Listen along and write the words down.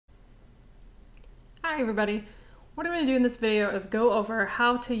Hi everybody. What I'm going to do in this video is go over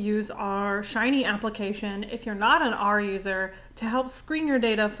how to use our Shiny application if you're not an R user to help screen your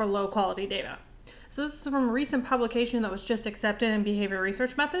data for low quality data. So this is from a recent publication that was just accepted in Behavior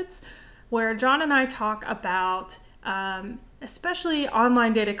Research Methods, where John and I talk about especially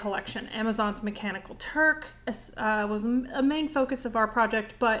online data collection. Amazon's Mechanical Turk was a main focus of our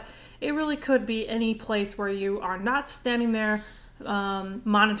project, but it really could be any place where you are not standing there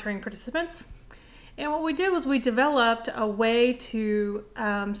monitoring participants. And what we did was we developed a way to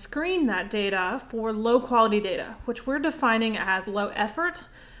screen that data for low quality data, which we're defining as low effort,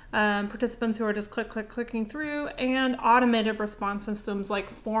 participants who are just clicking through, and automated response systems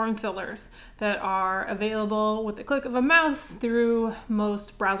like form fillers that are available with the click of a mouse through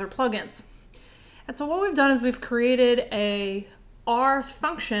most browser plugins. And so what we've done is we've created a R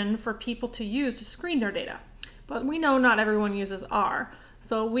function for people to use to screen their data. But we know not everyone uses R.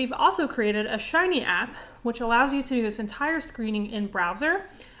 So we've also created a Shiny app, which allows you to do this entire screening in browser.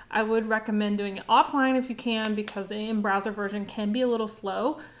 I would recommend doing it offline if you can, because the in-browser version can be a little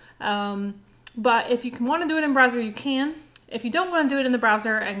slow. But if you want to do it in browser, you can. If you don't want to do it in the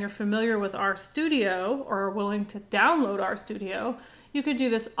browser and you're familiar with RStudio or are willing to download RStudio, you could do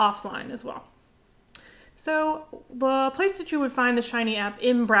this offline as well. So the place that you would find the Shiny app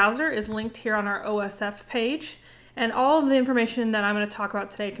in browser is linked here on our OSF page. And all of the information that I'm going to talk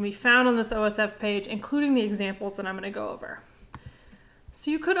about today can be found on this OSF page, including the examples that I'm going to go over.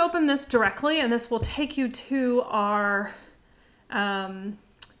 So you could open this directly, and this will take you to our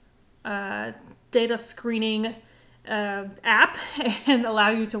data screening app and allow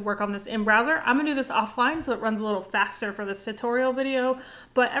you to work on this in browser. I'm going to do this offline so it runs a little faster for this tutorial video,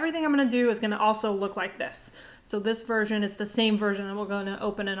 but everything I'm going to do is going to also look like this. So this version is the same version that we're going to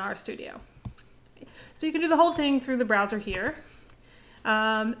open in RStudio. So you can do the whole thing through the browser here.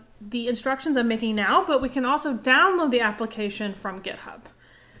 The instructions I'm making now, but we can also download the application from GitHub.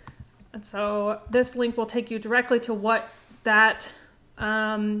 And so this link will take you directly to what that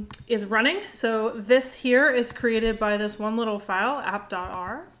is running. So this here is created by this one little file,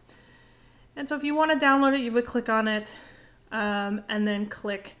 app.r. And so if you want to download it, you would click on it and then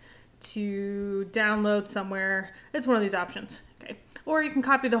click to download somewhere. It's one of these options. Okay. Or you can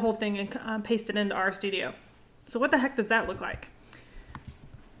copy the whole thing and paste it into RStudio. So what the heck does that look like?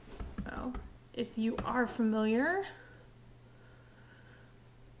 Well, if you are familiar,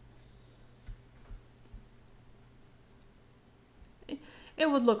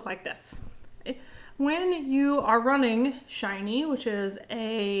 it would look like this. When you are running Shiny, which is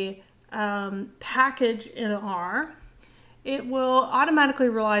a package in R, it will automatically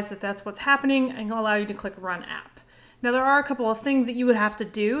realize that that's what's happening and allow you to click Run App. Now there are a couple of things that you would have to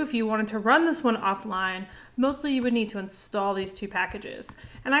do if you wanted to run this one offline. Mostly you would need to install these two packages.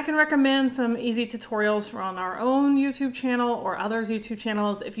 And I can recommend some easy tutorials on our own YouTube channel or others' YouTube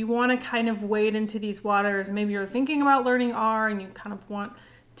channels if you want to kind of wade into these waters. Maybe you're thinking about learning R and you kind of want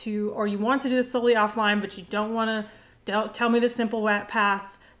to, or you want to do this solely offline, but you don't want to tell me the simple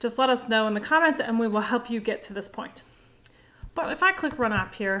path. Just let us know in the comments and we will help you get to this point. But if I click Run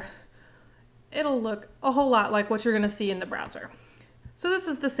App here, it'll look a whole lot like what you're going to see in the browser. So this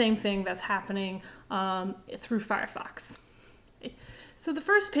is the same thing that's happening through Firefox. So the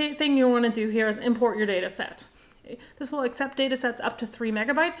first thing you want to do here is import your data set. This will accept data sets up to 3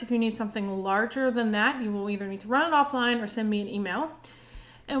 megabytes. If you need something larger than that, you will either need to run it offline or send me an email.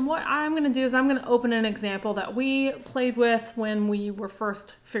 And what I'm going to do is I'm going to open an example that we played with when we were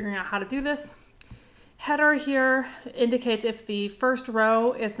first figuring out how to do this. Header here indicates if the first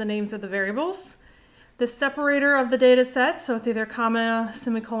row is the names of the variables. The separator of the data set, so it's either comma,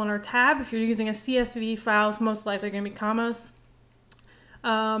 semicolon, or tab. If you're using a CSV file, it's most likely going to be commas. There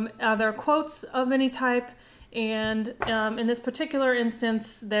are quotes of any type, and in this particular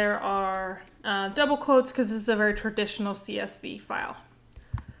instance, there are double quotes because this is a very traditional CSV file.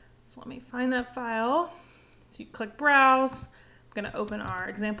 So let me find that file. So you click Browse. I'm going to open our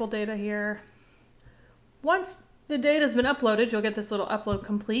example data here. Once the data has been uploaded, you'll get this little upload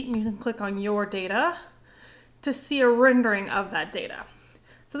complete, and you can click on your data to see a rendering of that data.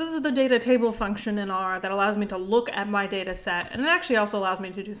 So this is the data table function in R that allows me to look at my data set, and it actually also allows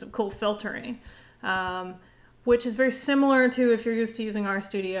me to do some cool filtering, which is very similar to, if you're used to using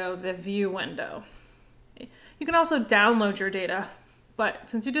RStudio, the view window. You can also download your data,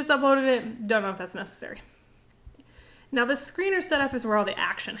 but since you just uploaded it, don't know if that's necessary. Now the screener setup is where all the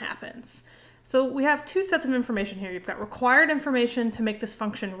action happens. So we have two sets of information here. You've got required information to make this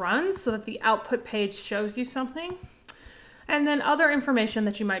function run so that the output page shows you something, and then other information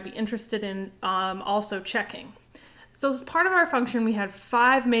that you might be interested in also checking. So as part of our function, we had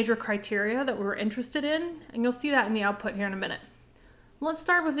 5 major criteria that we were interested in, and you'll see that in the output here in a minute. Let's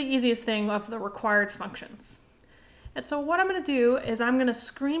start with the easiest thing of the required functions. And so what I'm going to do is I'm going to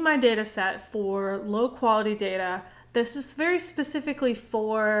screen my data set for low quality data. This is very specifically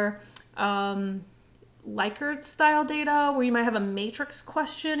for Likert style data, where you might have a matrix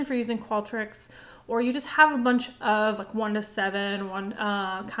question if you're using Qualtrics, or you just have a bunch of like 1 to 7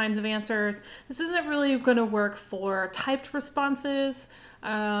 kinds of answers. This isn't really going to work for typed responses.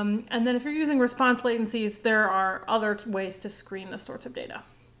 And then if you're using response latencies, there are other ways to screen this sorts of data.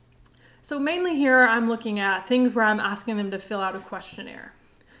 So mainly here I'm looking at things where I'm asking them to fill out a questionnaire.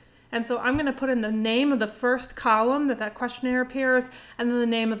 And so I'm going to put in the name of the first column that questionnaire appears, and then the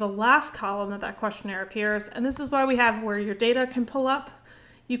name of the last column that questionnaire appears. And this is why we have where your data can pull up.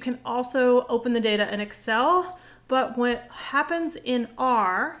 You can also open the data in Excel, but what happens in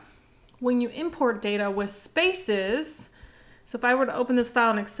R, when you import data with spaces, so if I were to open this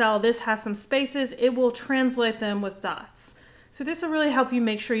file in Excel, this has some spaces, it will translate them with dots. So this will really help you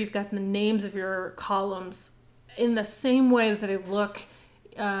make sure you've got the names of your columns in the same way that they look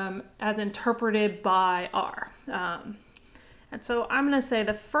as interpreted by R. And so I'm going to say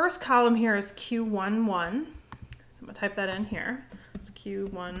the first column here is Q11. So I'm going to type that in here. It's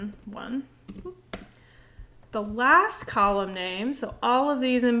Q11. The last column name, so all of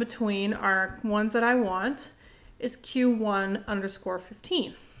these in between are ones that I want, is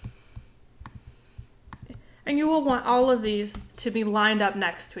Q1_15. And you will want all of these to be lined up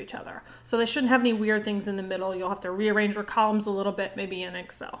next to each other. So they shouldn't have any weird things in the middle. You'll have to rearrange your columns a little bit, maybe in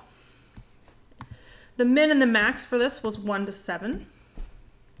Excel. The min and the max for this was 1 to 7.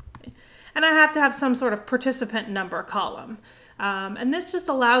 And I have to have some sort of participant number column. And this just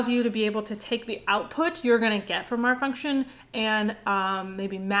allows you to be able to take the output you're going to get from our function and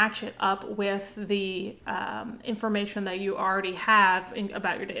maybe match it up with the information that you already have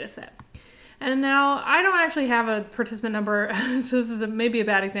about your data set. And now I don't actually have a participant number, so this is maybe a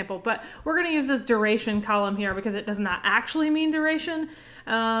bad example, but we're going to use this duration column here because it does not actually mean duration.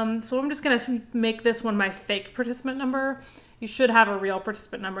 So I'm just going to make this one my fake participant number. You should have a real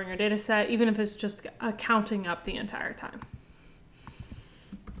participant number in your data set, even if it's just counting up the entire time.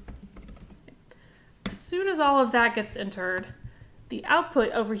 As soon as all of that gets entered, the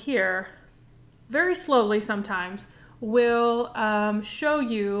output over here, very slowly sometimes, will show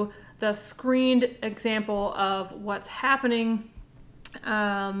you the screened example of what's happening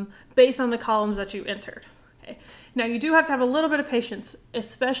based on the columns that you entered. Okay. Now you do have to have a little bit of patience,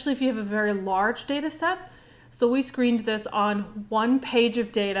 especially if you have a very large data set. So we screened this on 1 page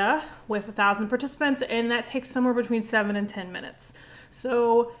of data with 1,000 participants, and that takes somewhere between 7 and 10 minutes.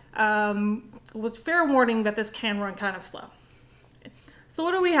 So with fair warning that this can run kind of slow. Okay. So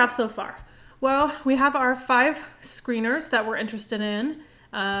what do we have so far? Well, we have our 5 screeners that we're interested in.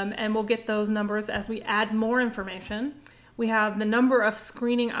 And we'll get those numbers as we add more information. We have the number of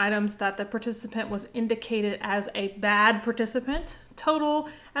screening items that the participant was indicated as a bad participant, total,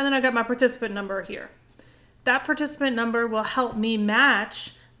 and then I got my participant number here. That participant number will help me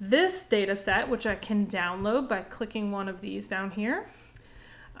match this data set, which I can download by clicking one of these down here,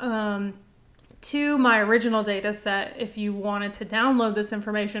 to my original data set if you wanted to download this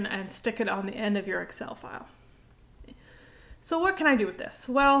information and stick it on the end of your Excel file. So what can I do with this?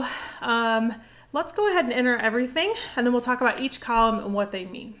 Well, let's go ahead and enter everything, and then we'll talk about each column and what they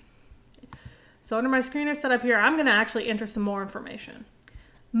mean. So under my screener set up here, I'm going to actually enter some more information.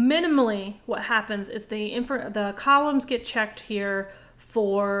 Minimally, what happens is the columns get checked here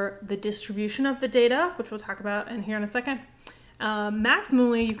for the distribution of the data, which we'll talk about in here in a second.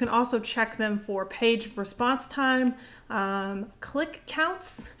 Maximally, you can also check them for page response time, click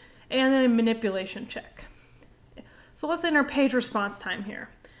counts, and then a manipulation check. So let's enter page response time here.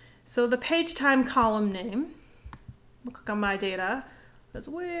 So the page time column name, we'll click on my data, goes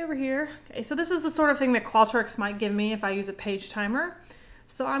way over here. Okay, so this is the sort of thing that Qualtrics might give me if I use a page timer.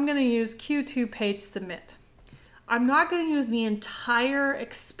 So I'm going to use Q2 page submit. I'm not going to use the entire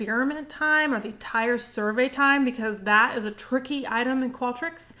experiment time or the entire survey time because that is a tricky item in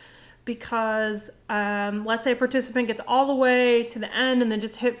Qualtrics. Because let's say a participant gets all the way to the end and then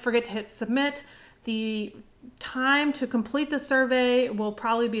just forget to hit submit. The time to complete the survey will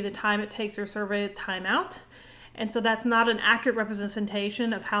probably be the time it takes your survey to time out. And so that's not an accurate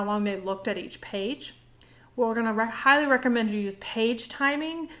representation of how long they looked at each page. Well, we're going to highly recommend you use page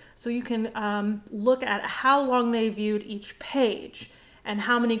timing so you can look at how long they viewed each page and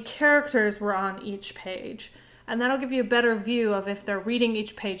how many characters were on each page. And that'll give you a better view of if they're reading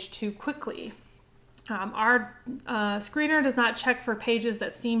each page too quickly. Our screener does not check for pages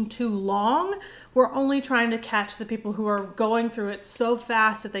that seem too long. We're only trying to catch the people who are going through it so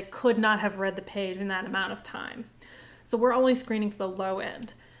fast that they could not have read the page in that amount of time. So we're only screening for the low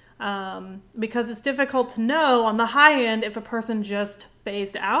end. Because it's difficult to know on the high end if a person just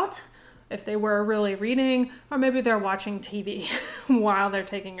phased out, if they were really reading, or maybe they're watching TV while they're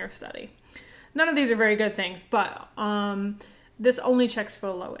taking your study. None of these are very good things, but this only checks for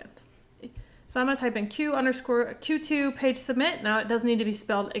the low end. So I'm going to type in Q2 page submit. Now it does need to be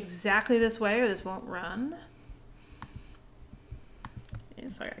spelled exactly this way or this won't run. And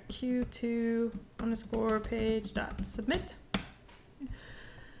so I got Q2 underscore page dot submit.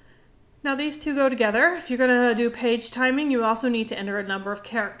 Now these two go together. If you're going to do page timing, you also need to enter a number of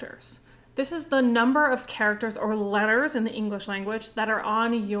characters. This is the number of characters or letters in the English language that are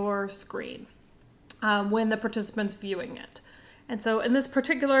on your screen when the participant's viewing it. And so in this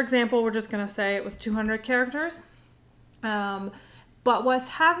particular example, we're just going to say it was 200 characters. But what's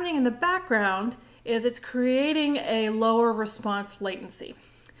happening in the background is it's creating a lower response latency.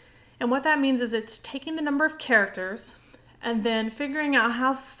 And what that means is it's taking the number of characters and then figuring out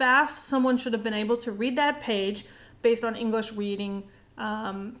how fast someone should have been able to read that page based on English reading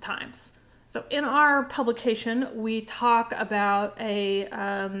times. So in our publication, we talk about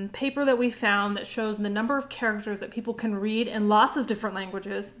a paper that we found that shows the number of characters that people can read in lots of different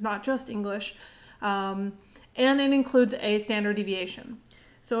languages, not just English, and it includes a standard deviation.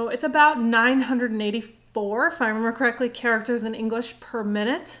 So it's about 984, if I remember correctly, characters in English per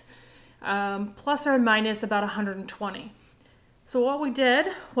minute, plus or minus about 120. So what we did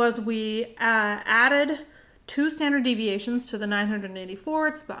was we added 2 standard deviations to the 984,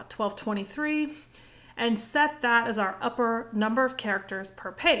 it's about 1223, and set that as our upper number of characters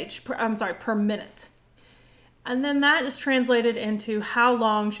per page, per minute. And then that is translated into how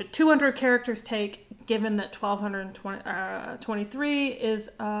long should 200 characters take, given that 1223 is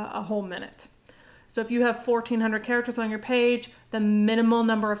a whole minute. So if you have 1400 characters on your page, the minimal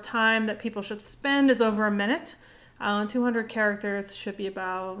number of time that people should spend is over a minute. 200 characters should be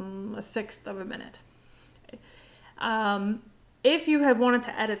about a sixth of a minute. If you had wanted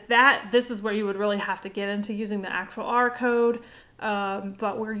to edit that, this is where you would really have to get into using the actual R code.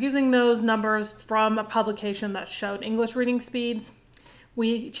 But we're using those numbers from a publication that showed English reading speeds.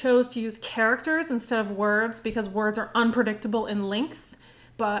 We chose to use characters instead of words because words are unpredictable in length,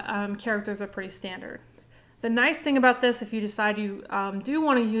 but characters are pretty standard. The nice thing about this, if you decide you do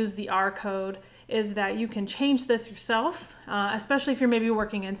want to use the R code, is that you can change this yourself, especially if you're maybe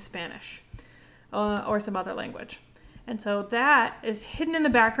working in Spanish or some other language. And so that is hidden in the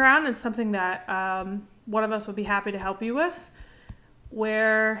background and something that one of us would be happy to help you with,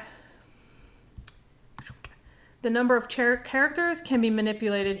 where the number of characters can be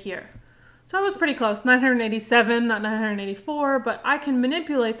manipulated here. So I was pretty close, 987, not 984, but I can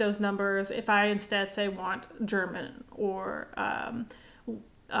manipulate those numbers if I instead say want German or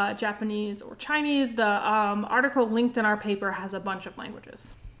Japanese or Chinese. The article linked in our paper has a bunch of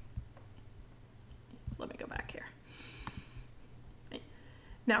languages. So let me go back here.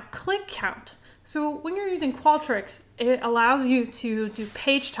 Now, click count. So when you're using Qualtrics, it allows you to do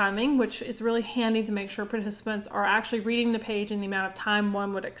page timing, which is really handy to make sure participants are actually reading the page in the amount of time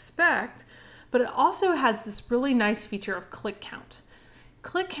one would expect. But it also has this really nice feature of click count.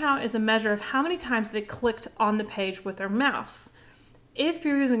 Click count is a measure of how many times they clicked on the page with their mouse. If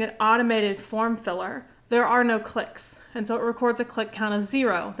you're using an automated form filler, there are no clicks, and so it records a click count of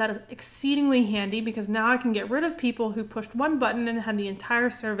 0. That is exceedingly handy because now I can get rid of people who pushed one button and had the entire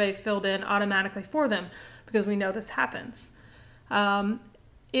survey filled in automatically for them, because we know this happens.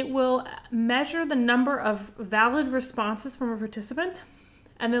 It will measure the number of valid responses from a participant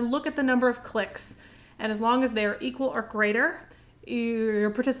and then look at the number of clicks, and as long as they are equal or greater, your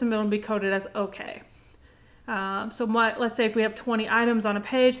participant will be coded as okay. Let's say if we have 20 items on a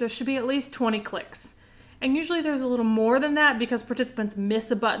page, there should be at least 20 clicks. And usually there's a little more than that because participants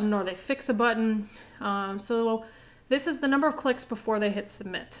miss a button or they fix a button. So this is the number of clicks before they hit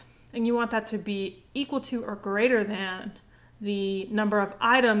submit. And you want that to be equal to or greater than the number of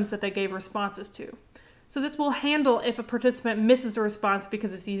items that they gave responses to. So this will handle if a participant misses a response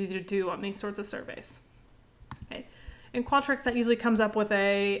because it's easy to do on these sorts of surveys. Okay. In Qualtrics, that usually comes up with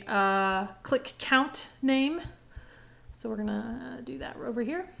a click count name. So we're gonna do that over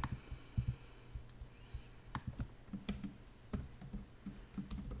here.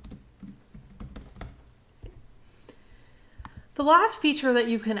 The last feature that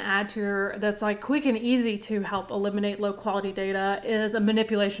you can add to your, that's like quick and easy to help eliminate low quality data, is a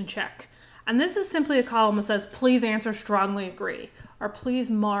manipulation check. And this is simply a column that says, please answer strongly agree. or please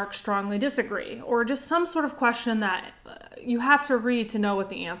mark strongly disagree, or just some sort of question that you have to read to know what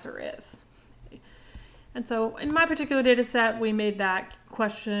the answer is. And so in my particular data set, we made that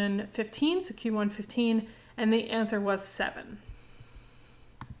question 15, so Q1 15, and the answer was 7.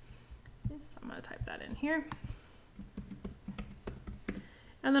 So I'm going to type that in here.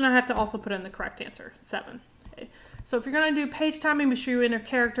 And then I have to also put in the correct answer, 7. Okay. So if you're going to do page timing, be sure you enter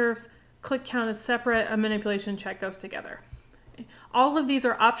characters, click count is separate, a manipulation check goes together. Okay. All of these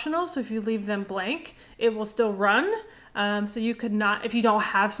are optional, so if you leave them blank, it will still run. So you could not, if you don't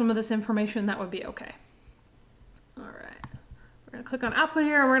have some of this information, that would be okay. All right, we're going to click on output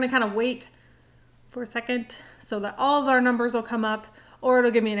here, and we're going to kind of wait for a second so that all of our numbers will come up, or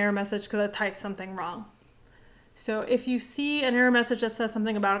it'll give me an error message because I typed something wrong. So if you see an error message that says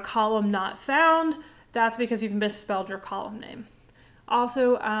something about a column not found, that's because you've misspelled your column name.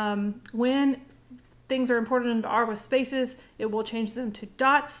 Also, when things are imported into R with spaces, it will change them to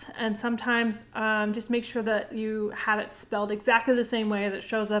dots, and sometimes just make sure that you have it spelled exactly the same way as it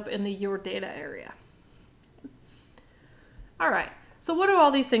shows up in the Your Data area. All right, so what do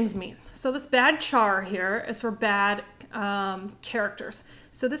all these things mean? So this bad char here is for bad characters.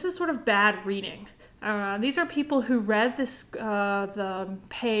 So this is sort of bad reading. These are people who read this the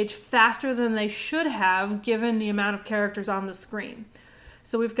page faster than they should have given the amount of characters on the screen.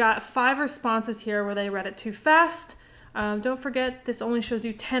 So we've got 5 responses here where they read it too fast. Don't forget, this only shows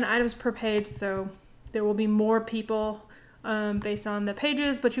you 10 items per page, so there will be more people based on the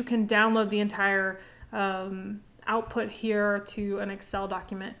pages, but you can download the entire output here to an Excel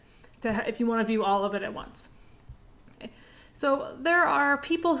document if you want to view all of it at once. Okay. So there are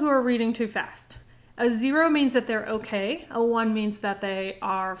people who are reading too fast. A 0 means that they're okay. A 1 means that they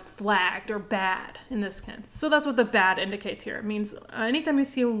are flagged or bad in this case. So that's what the bad indicates here. It means anytime you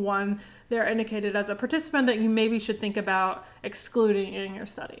see a 1, they're indicated as a participant that you maybe should think about excluding in your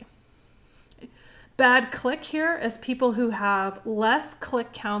study. Bad click here is people who have less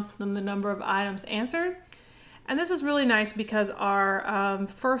click counts than the number of items answered. And this is really nice because our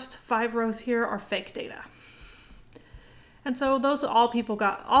first 5 rows here are fake data. And so those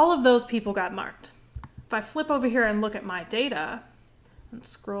all of those people got marked. If I flip over here and look at my data and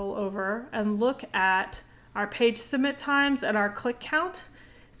scroll over and look at our page submit times and our click count.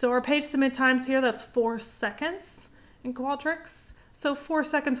 So our page submit times here, that's 4 seconds in Qualtrics. So 4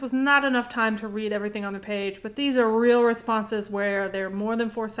 seconds was not enough time to read everything on the page, but these are real responses where they're more than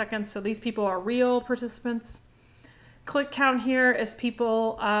 4 seconds. So these people are real participants. Click count here is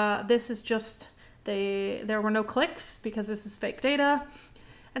people, this is just, there were no clicks because this is fake data.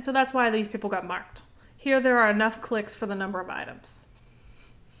 And so that's why these people got marked. Here there are enough clicks for the number of items.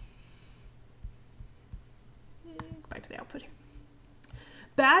 Go back to the output here.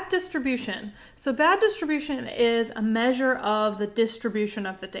 Bad distribution. So bad distribution is a measure of the distribution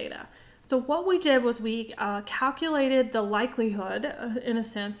of the data. So what we did was we calculated the likelihood, in a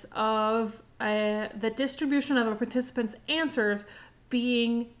sense, of the distribution of a participant's answers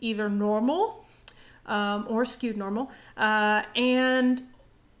being either normal or skewed normal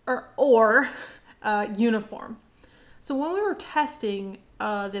or uniform. So when we were testing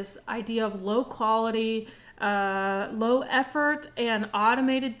this idea of low quality, low effort, and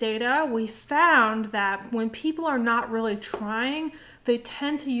automated data, we found that when people are not really trying, they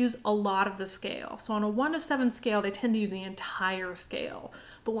tend to use a lot of the scale. So on a 1 to 7 scale, they tend to use the entire scale.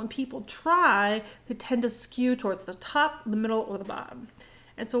 But when people try, they tend to skew towards the top, the middle, or the bottom.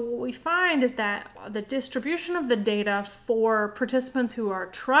 And so what we find is that the distribution of the data for participants who are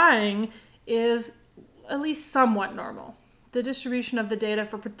trying is at least somewhat normal. The distribution of the data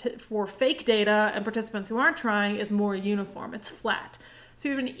for fake data and participants who aren't trying is more uniform. It's flat. So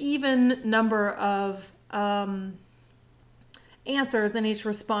you have an even number of answers in each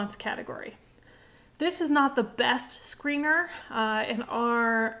response category. This is not the best screener. In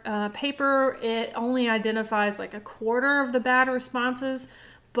our paper, it only identifies like 1/4 of the bad responses,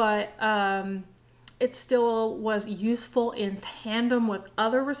 but it still was useful in tandem with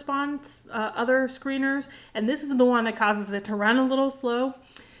other other screeners, and this is the one that causes it to run a little slow.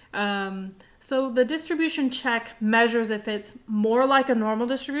 So the distribution check measures if it's more like a normal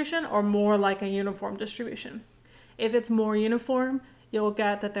distribution or more like a uniform distribution. If it's more uniform, you'll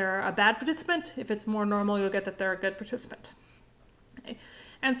get that they're a bad participant. If it's more normal, you'll get that they're a good participant. Okay.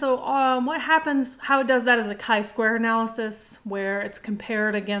 And so what happens, how it does that is a chi-square analysis where it's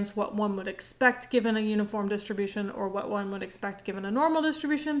compared against what one would expect given a uniform distribution or what one would expect given a normal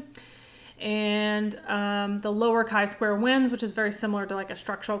distribution. And the lower chi-square wins, which is very similar to like a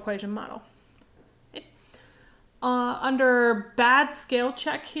structural equation model. Okay. Under bad scale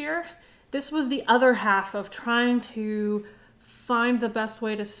check here, this was the other half of trying to find the best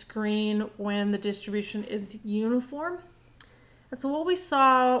way to screen when the distribution is uniform. And so what we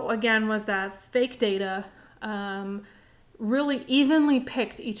saw, again, was that fake data really evenly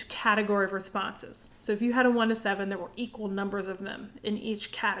picked each category of responses. So if you had a 1 to 7, there were equal numbers of them in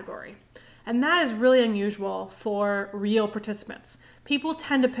each category. And that is really unusual for real participants. People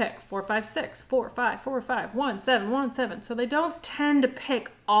tend to pick 4, 5, 6, 4, 5, 4, 5, 1, 7, 1, 7. So they don't tend to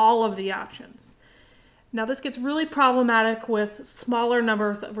pick all of the options. Now this gets really problematic with smaller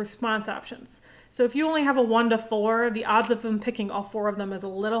numbers of response options. So if you only have a 1 to 4, the odds of them picking all 4 of them is a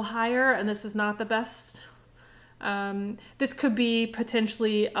little higher, and this is not the best. This could be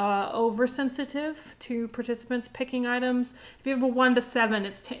potentially oversensitive to participants picking items. If you have a 1 to 7,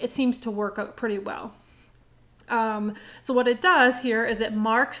 it seems to work out pretty well. So what it does here is it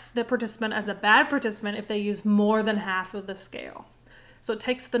marks the participant as a bad participant if they use more than half of the scale. So it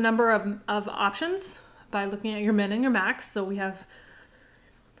takes the number of options by looking at your min and your max. So we have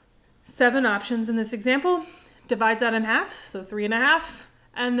 7 options in this example, divides that in half, so 3.5,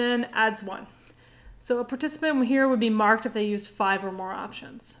 and then adds 1. So a participant here would be marked if they used 5 or more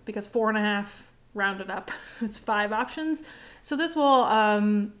options, because 4.5 rounded up, it's 5 options. So this will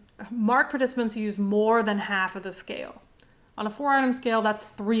mark participants who use more than half of the scale. On a 4-item scale, that's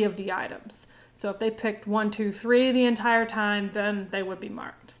 3 of the items. So if they picked 1, 2, 3 the entire time, then they would be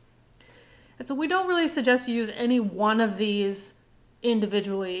marked. And so we don't really suggest you use any one of these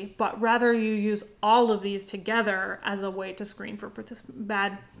individually, but rather you use all of these together as a way to screen for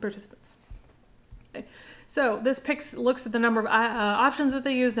bad participants. Okay. So this looks at the number of options that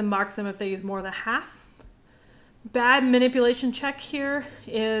they used and marks them if they use more than half. Bad manipulation check here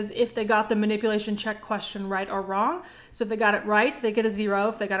is if they got the manipulation check question right or wrong. So if they got it right, they get a 0.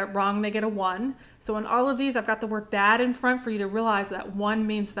 If they got it wrong, they get a 1. So in all of these, I've got the word bad in front for you to realize that 1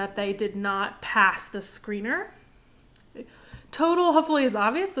 means that they did not pass the screener. Total hopefully is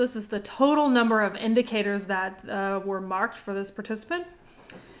obvious. So this is the total number of indicators that were marked for this participant.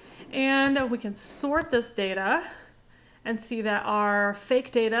 And we can sort this data and see that our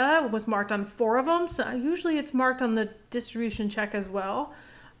fake data was marked on 4 of them. So usually it's marked on the distribution check as well.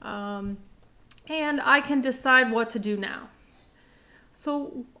 And I can decide what to do now.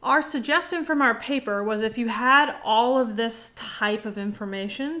 So our suggestion from our paper was if you had all of this type of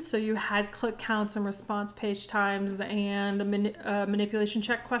information, so you had click counts and response page times and a manipulation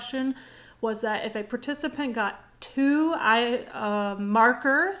check question, was that if a participant got 2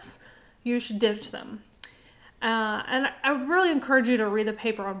 markers, you should ditch them. And I would really encourage you to read the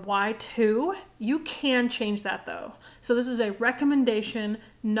paper on why 2. You can change that though. So this is a recommendation,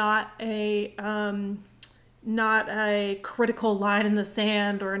 not a critical line in the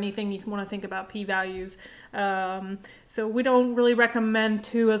sand or anything you want to think about p-values. So we don't really recommend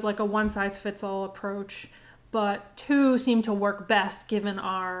 2 as like a one-size-fits-all approach, but 2 seem to work best given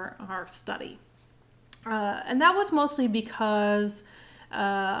our study. And that was mostly because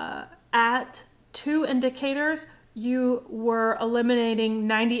at 2 indicators, you were eliminating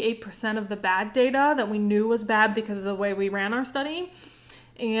 98% of the bad data that we knew was bad because of the way we ran our study.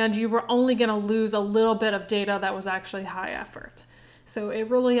 And you were only going to lose a little bit of data that was actually high effort. So it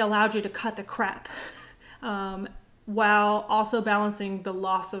really allowed you to cut the crap while also balancing the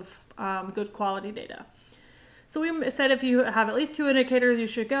loss of good quality data. So we said if you have at least 2 indicators, you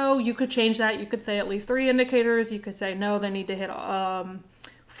should go. You could change that. You could say at least 3 indicators. You could say no, they need to hit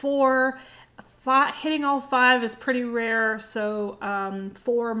 4. Hitting all 5 is pretty rare, so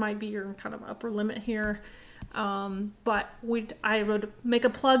 4 might be your kind of upper limit here. But I would make a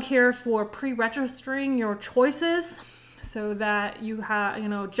plug here for pre-registering your choices so that you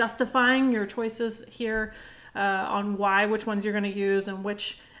have, justifying your choices here on which ones you're going to use and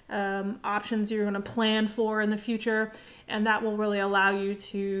which options you're going to plan for in the future. And that will really allow you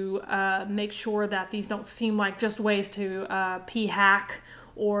to make sure that these don't seem like just ways to p-hack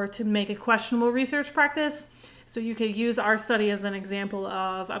or to make a questionable research practice. So you could use our study as an example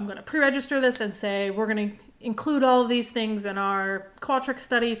of, I'm going to pre-register this and say, we're going to include all of these things in our Qualtrics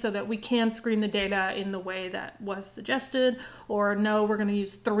study so that we can screen the data in the way that was suggested, or no, we're going to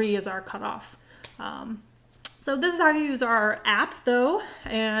use 3 as our cutoff. So this is how you use our app though.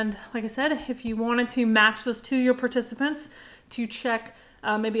 And like I said, if you wanted to match this to your participants to check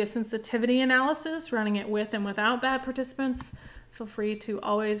maybe a sensitivity analysis, running it with and without bad participants, feel free to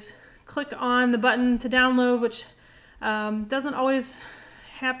always click on the button to download, which doesn't always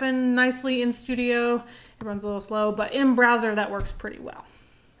happen nicely in Studio. It runs a little slow, but in browser that works pretty well.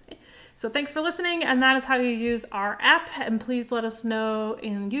 Okay. So thanks for listening, and that is how you use our app. And please let us know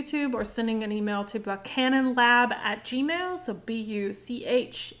in YouTube or sending an email to buchananlab@gmail.com. So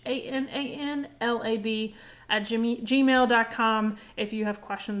BuchananLab gmail.com if you have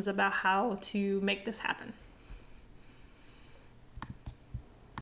questions about how to make this happen.